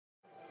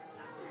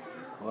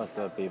What's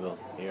up, people?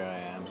 Here I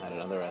am at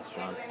another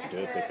restaurant to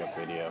do a pickup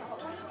video.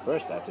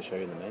 First, I have to show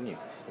you the menu,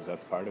 because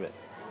that's part of it.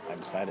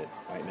 I've decided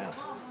right now.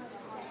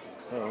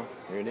 So,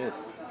 here it is.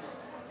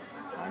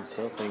 I'm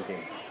still thinking.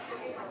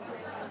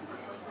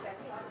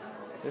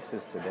 This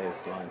is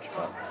today's lunch,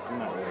 but I'm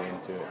not really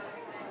into it.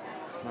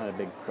 I'm not a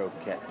big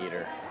croquette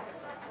eater.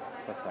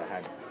 Plus, I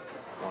had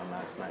one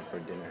last night for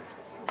dinner.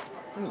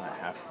 I'm a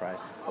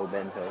half-price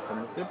obento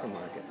from the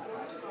supermarket.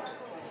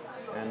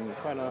 And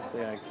quite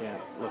honestly, I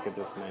can't look at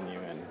this menu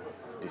and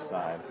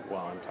decide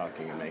while I'm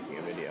talking and making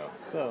a video.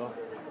 So,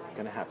 I'm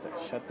gonna have to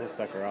shut this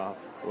sucker off.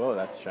 Whoa,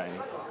 that's shiny.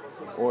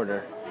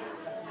 Order.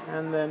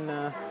 And then,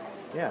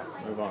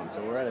 move on.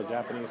 So we're at a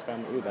Japanese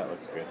family. Ooh, that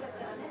looks good.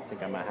 I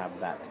think I might have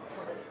that.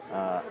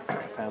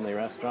 Family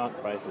restaurant.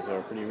 Prices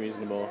are pretty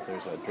reasonable.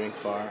 There's a drink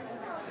bar.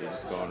 So you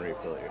just go and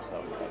refill it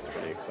yourself. That's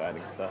pretty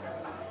exciting stuff.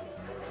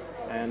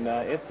 And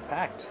it's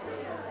packed.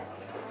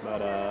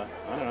 But, I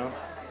don't know.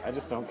 I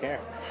just don't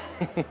care.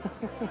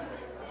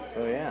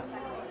 So yeah,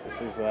 this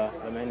is the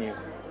menu.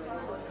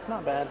 It's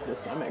not bad.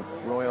 I'm at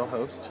Royal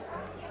Host.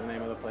 It's the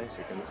name of the place.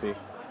 You can see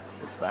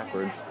it's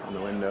backwards in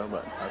the window,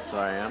 but that's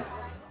where I am.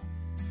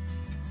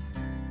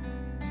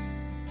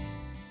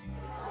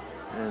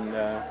 And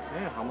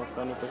almost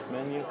done with this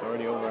menu. It's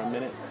already over a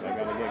minute, so I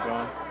gotta get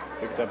going.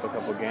 Picked up a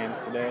couple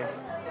games today.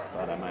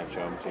 Thought I might show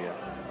them to you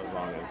as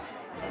long as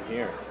I'm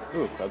here.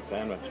 Ooh, club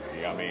sandwich.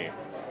 Yummy.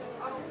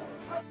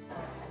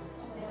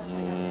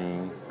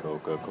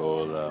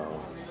 Coca-Cola,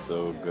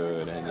 so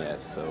good and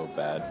yet so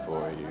bad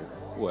for you.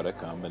 What a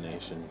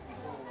combination.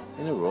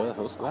 In a Royal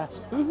Host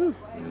glass. Woohoo!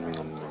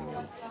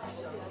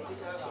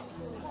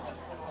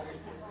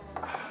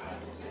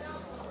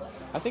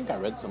 I think I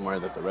read somewhere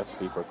that the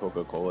recipe for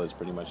Coca-Cola is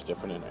pretty much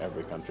different in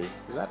every country.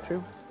 Is that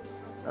true?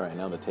 Alright,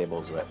 now the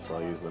table's wet, so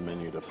I'll use the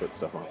menu to put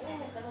stuff on.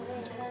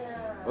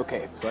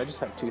 Okay, so I just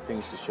have two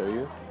things to show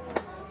you.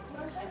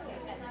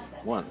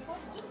 One,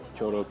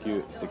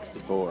 Chorokyu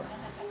 64.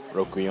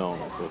 Rokuyon,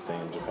 as they say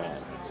in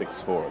Japan.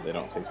 64. They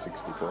don't say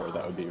 64.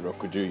 That would be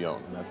Rokujuyon.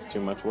 That's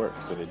too much work,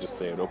 so they just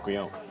say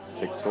Rokuyon.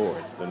 64.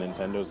 It's the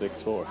Nintendo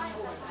 64.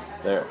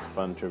 There.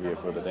 Fun trivia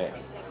for the day.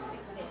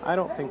 I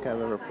don't think I've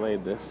ever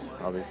played this.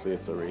 Obviously,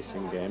 it's a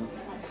racing game.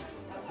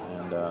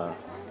 And I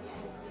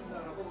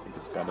think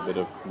it's got a bit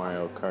of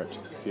Mario Kart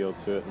feel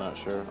to it. Not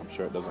sure. I'm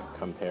sure it doesn't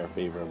compare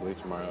favorably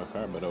to Mario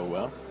Kart, but oh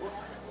well.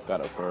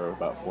 Got it for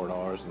about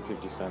 $4.50,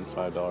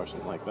 $5,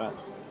 something like that.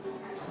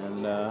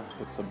 And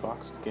it's a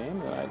boxed game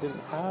that I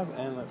didn't have,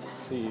 and let's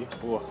see.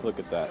 Whoa, look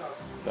at that.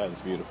 That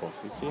is beautiful.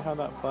 You see how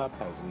that flap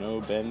has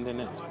no bend in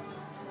it?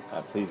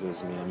 That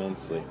pleases me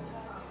immensely.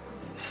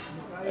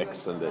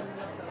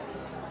 Excellent.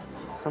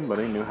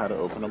 Somebody knew how to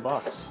open a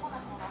box.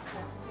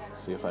 Let's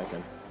see if I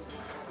can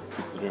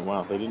keep the dream.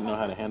 Wow, they didn't know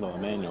how to handle a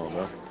manual,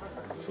 though.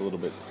 It's a little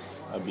bit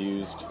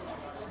abused.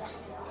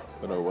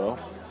 But oh well.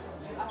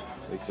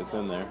 At least it's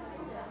in there.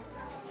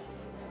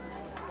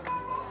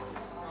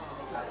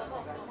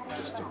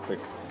 Just a quick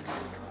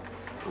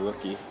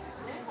looky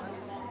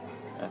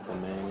at the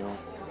manual.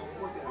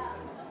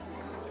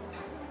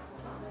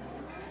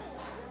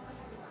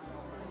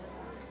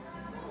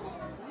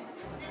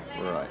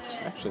 Right,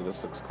 actually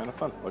this looks kind of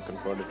fun. Looking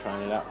forward to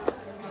trying it out.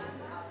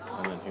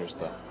 And then here's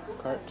the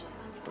cart,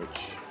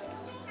 which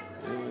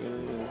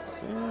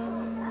is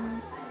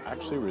in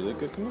actually really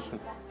good condition.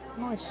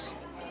 Nice.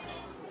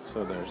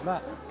 So there's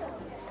that.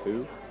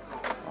 Cool.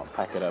 I'll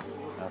pack it up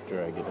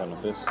after I get done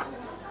with this.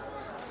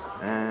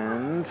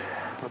 And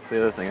what's the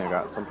other thing I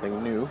got?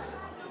 Something new.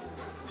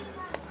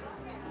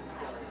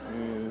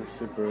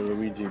 Super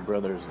Luigi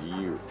Brothers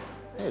U.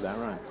 Hey, that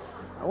rhymed.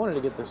 I wanted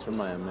to get this from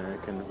my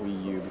American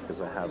Wii U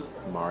because I have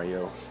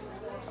Mario,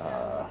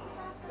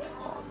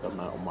 the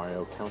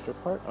Mario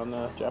counterpart on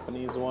the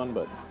Japanese one,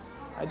 but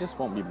I just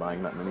won't be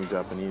buying that many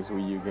Japanese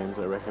Wii U games,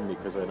 I reckon,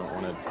 because I don't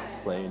want to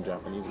play in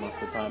Japanese most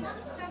of the time.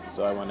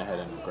 So I went ahead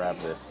and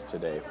grabbed this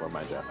today for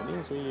my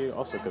Japanese Wii U,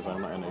 also because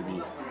I'm not going to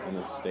be in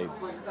the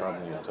States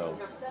probably until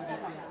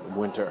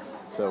winter.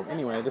 So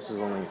anyway, this is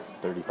only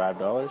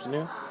 $35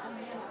 new.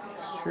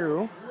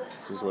 Sure.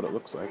 This is what it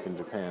looks like in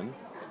Japan.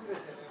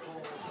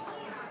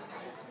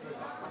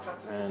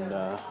 And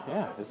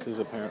this is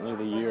apparently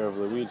the year of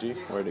Luigi.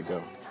 Where'd it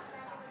go?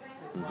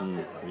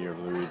 The year of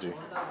Luigi.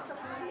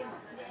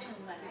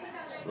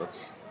 So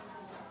let's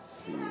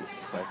see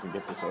if I can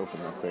get this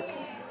open real quick.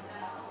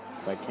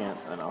 If I can't,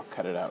 then I'll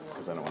cut it out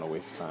because I don't want to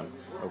waste time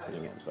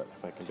opening it. But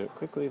if I can do it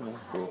quickly, then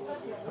cool.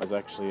 I was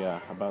actually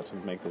about to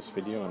make this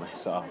video, and I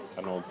saw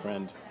an old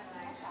friend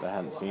that I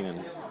hadn't seen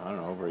in, I don't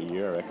know, over a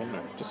year, I reckon,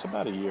 or just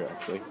about a year,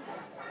 actually.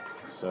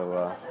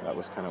 So that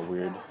was kind of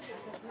weird.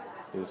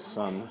 His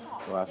son,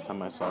 the last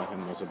time I saw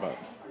him, was about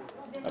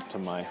up to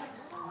my,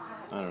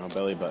 I don't know,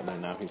 belly button,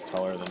 and now he's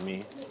taller than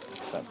me.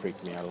 So that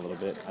freaked me out a little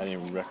bit. I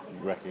didn't even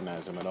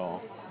recognize him at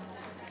all.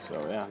 So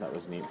yeah, that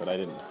was neat, but I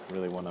didn't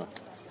really want to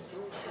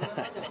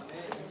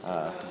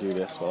do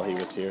this while he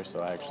was here, so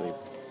I actually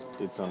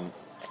did some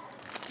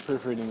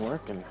proofreading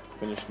work and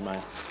finished my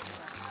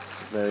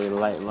very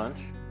light lunch.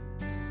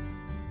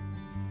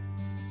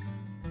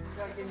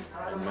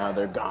 And now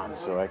they're gone,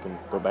 so I can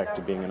go back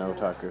to being an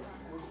otaku.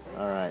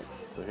 Alright,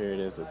 so here it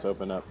is. It's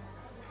open up.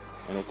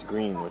 And it's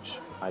green, which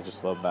I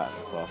just love that.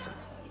 It's awesome.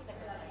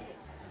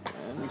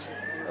 And,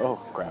 oh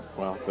crap.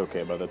 Well, it's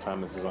okay. By the time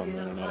this is on the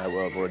internet, I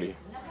will have already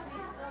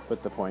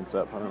put the points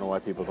up. I don't know why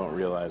people don't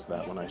realize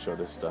that when I show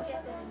this stuff.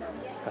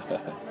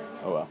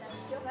 Oh well.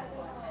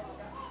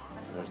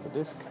 There's the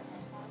disc.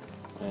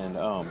 And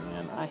oh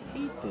man, I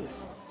hate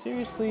this.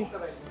 Seriously?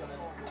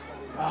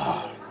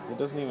 Oh, it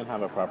doesn't even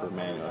have a proper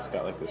manual. It's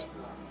got like this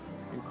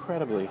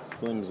incredibly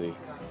flimsy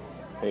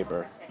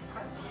paper.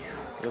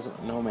 It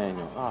doesn't, no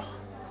manual. Oh,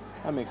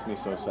 that makes me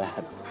so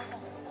sad.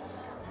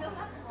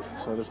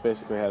 So this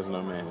basically has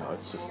no manual.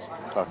 It's just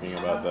talking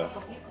about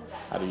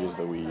how to use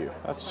the Wii U.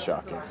 That's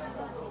shocking.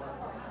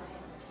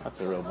 That's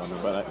a real bummer,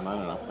 but I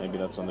don't know. Maybe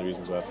that's one of the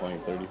reasons why it's only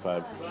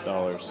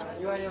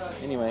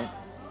 $35. Anyway,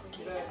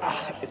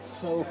 it's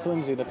so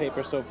flimsy. The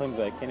paper's so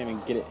flimsy. I can't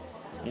even get it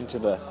into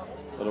the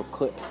little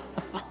clip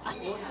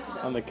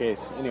on the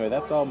case. Anyway,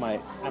 that's all my...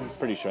 I'm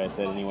pretty sure I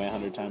said it anyway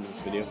 100 times in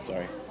this video.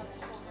 Sorry.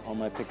 All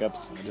my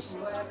pickups. It's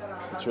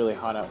really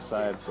hot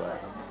outside, so I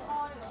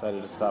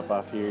decided to stop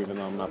off here even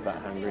though I'm not that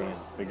hungry, and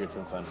figured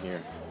since I'm here,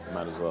 I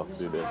might as well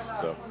do this.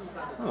 So,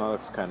 oh, that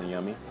looks kind of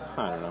yummy.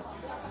 I don't know.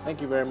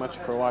 Thank you very much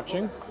for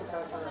watching.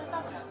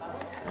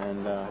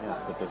 And yeah,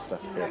 put this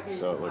stuff here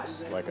so it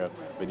looks like a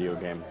video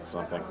game or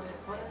something.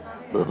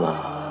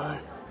 Bye-bye.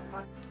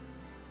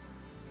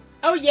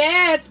 Oh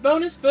yeah, it's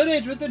bonus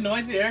footage with the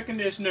noisy air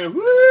conditioner.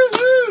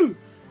 Woohoo!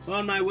 So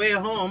on my way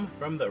home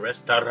from the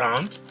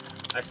restaurant,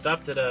 I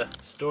stopped at a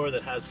store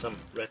that has some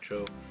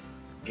retro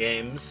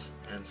games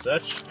and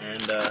such,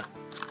 and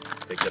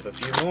picked up a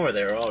few more.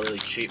 They were all really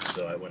cheap,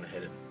 so I went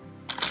ahead and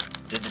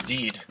did the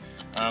deed.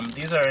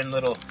 These are in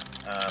little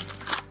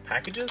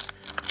packages,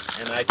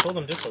 and I told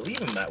them just to leave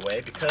them that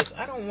way because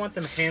I don't want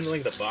them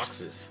handling the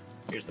boxes.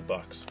 Here's the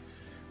box.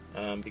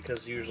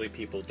 Because usually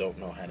people don't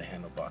know how to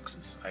handle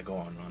boxes. I go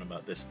on and on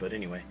about this, but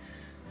anyway,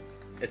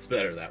 it's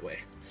better that way.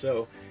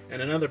 So,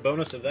 and another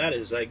bonus of that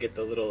is I get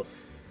the little,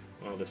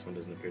 well, this one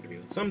doesn't appear to be,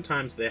 but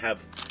sometimes they have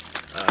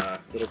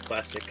little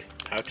plastic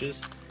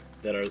pouches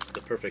that are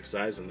the perfect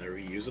size and they're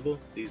reusable.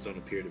 These don't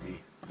appear to be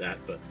that,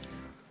 but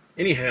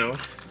anyhow,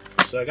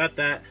 so I got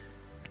that,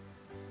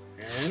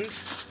 and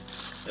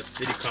that's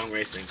Diddy Kong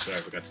Racing. Sorry,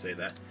 I forgot to say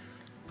that.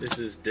 This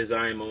is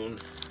Design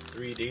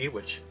 3D,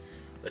 which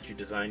lets you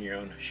design your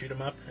own shoot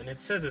 'em up, and it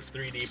says it's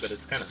 3D, but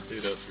it's kind of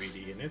pseudo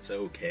 3D, and it's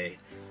okay.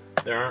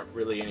 There aren't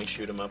really any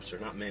shoot 'em ups, or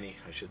not many,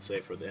 I should say,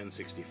 for the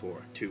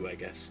N64. 2, I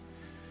guess,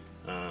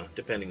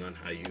 depending on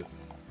how you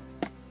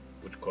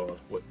would call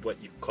what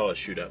you call a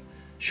shoot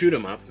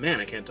 'em up. Man,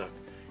 I can't talk.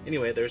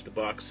 Anyway, there's the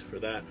box for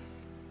that.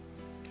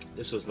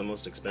 This was the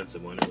most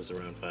expensive one. It was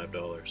around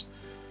 $5,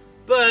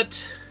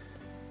 but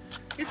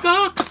it's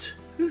boxed.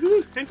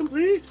 Woohoo! And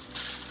complete.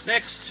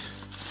 Next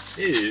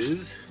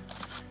is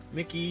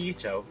Mickey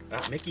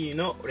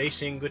no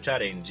Racing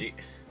Challenge.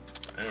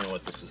 I don't know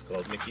what this is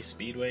called. Mickey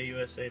Speedway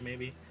USA,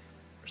 maybe?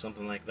 Or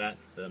something like that.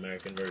 The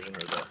American version,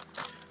 or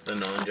the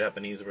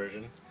non-Japanese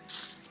version.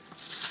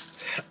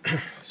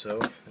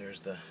 So, there's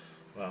the...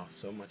 Wow,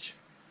 so much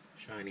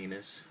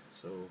shininess.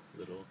 So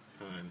little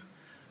time.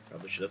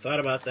 Probably should have thought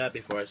about that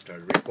before I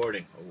started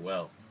recording. Oh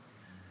well.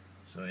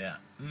 So yeah.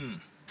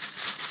 And...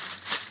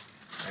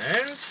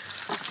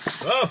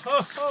 Whoa,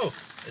 ho, ho!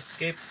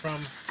 Escaped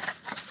from...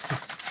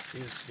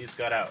 These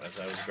got out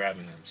as I was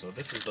grabbing them. So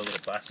this is the little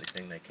plastic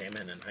thing that came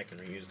in, and I can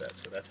reuse that,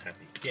 so that's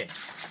happy. Yay.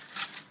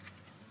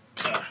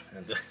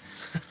 And a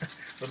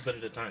little bit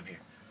at a time here.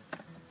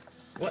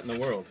 What in the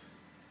world?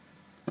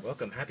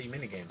 Welcome, happy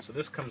minigame. So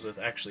this comes with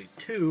actually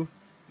 2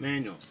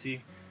 manuals.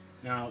 See,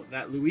 now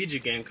that Luigi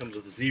game comes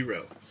with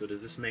 0. So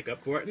does this make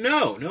up for it?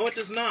 No, no it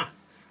does not.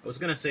 I was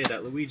going to say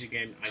that Luigi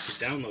game, I could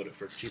download it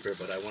for cheaper,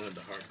 but I wanted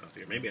the hard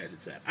copy. Or maybe I did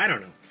that. I don't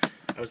know.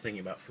 I was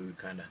thinking about food,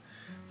 kind of.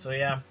 So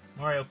yeah,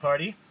 Mario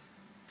Party.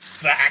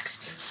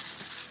 Boxed.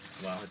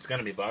 Well, it's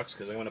gonna be boxed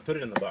because I want to put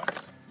it in the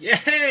box.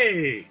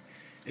 Yay!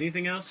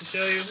 Anything else to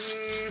show you?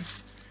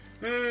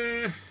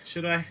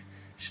 Should I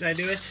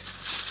do it?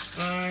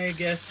 I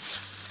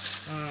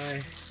guess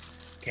I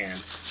can.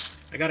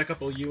 I got a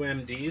couple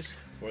UMDs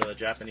for the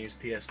Japanese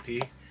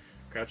PSP,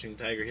 Crouching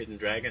Tiger, Hidden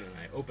Dragon, and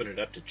I opened it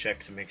up to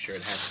check to make sure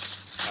it had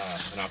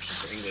an option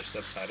for English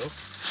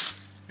subtitles.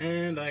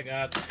 And I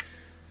got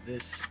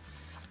this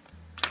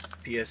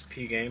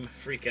PSP game,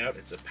 Freak Out.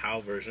 It's a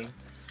PAL version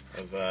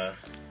of, I'm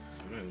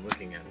not even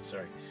looking at it,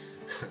 sorry.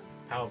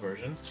 PAL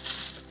version.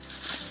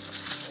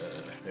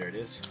 There it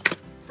is.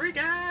 Freak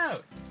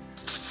Out!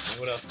 And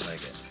what else did I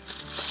get?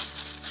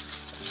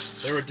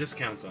 There were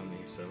discounts on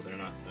these, so they're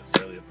not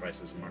necessarily the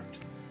prices marked.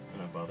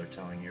 I'm not bother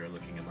telling you or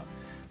looking them up.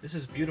 This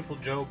is Beautiful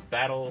Joe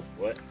Battle,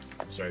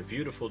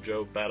 Beautiful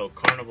Joe Battle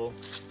Carnival.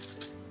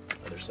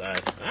 Other side.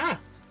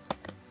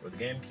 For the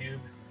GameCube.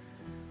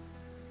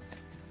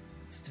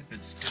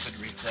 Stupid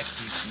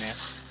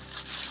reflectiveness.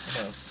 What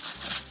else?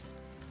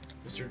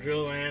 Mr.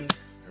 Drillland,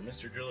 or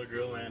Mr. Driller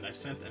Drillland. I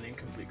sent an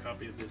incomplete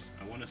copy of this,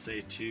 I want to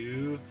say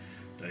to...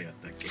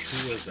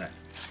 Who was that?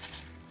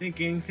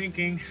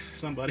 Thinking,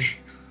 somebody.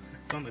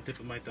 It's on the tip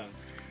of my tongue.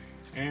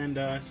 And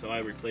so I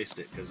replaced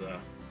it because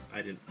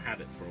I didn't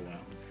have it for a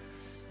while.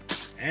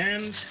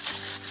 And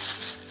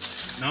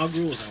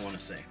inaugurals, I want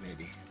to say,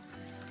 maybe.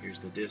 Here's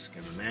the disc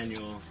and the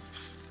manual.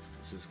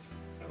 This is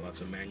got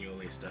lots of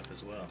manually stuff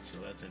as well, so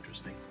that's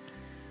interesting.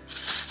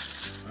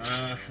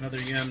 Another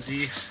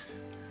UMD.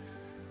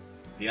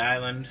 The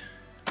Island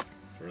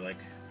for like,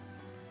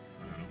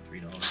 I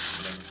don't know, $3,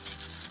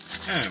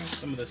 whatever. I don't know,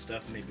 some of this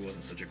stuff maybe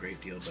wasn't such a great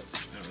deal, but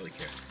I don't really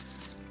care.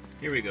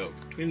 Here we go.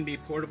 Twin Bee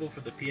Portable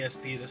for the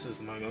PSP. This is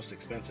my most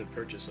expensive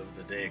purchase of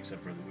the day,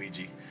 except for the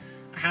Ouija.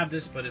 I have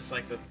this, but it's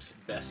like the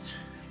best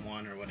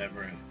one or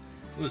whatever, and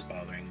it was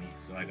bothering me,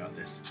 so I got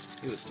this.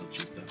 It was still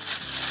cheap though.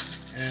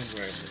 And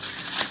where is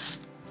it?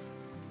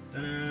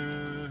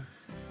 Ta-da!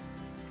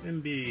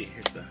 Twin Bee.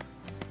 Here's the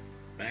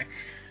back.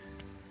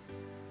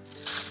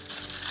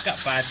 Got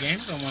 5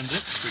 games on one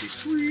disc. Pretty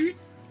sweet.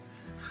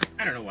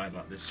 I don't know why I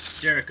bought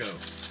this. Jericho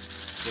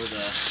for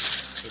the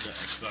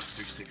Xbox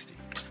 360.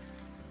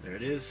 There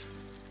it is.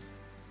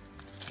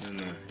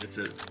 And it's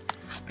a.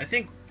 I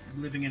think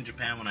living in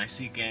Japan, when I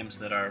see games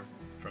that are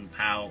from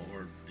PAL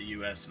or the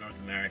U.S., North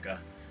America,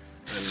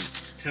 I'm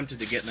tempted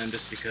to get them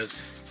just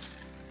because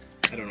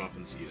I don't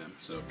often see them.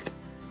 So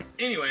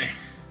anyway,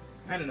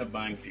 I ended up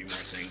buying a few more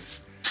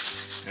things,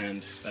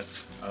 and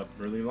that's a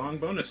really long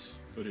bonus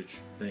footage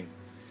thing.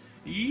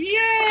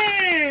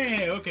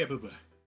 Yay! Okay, bye-bye.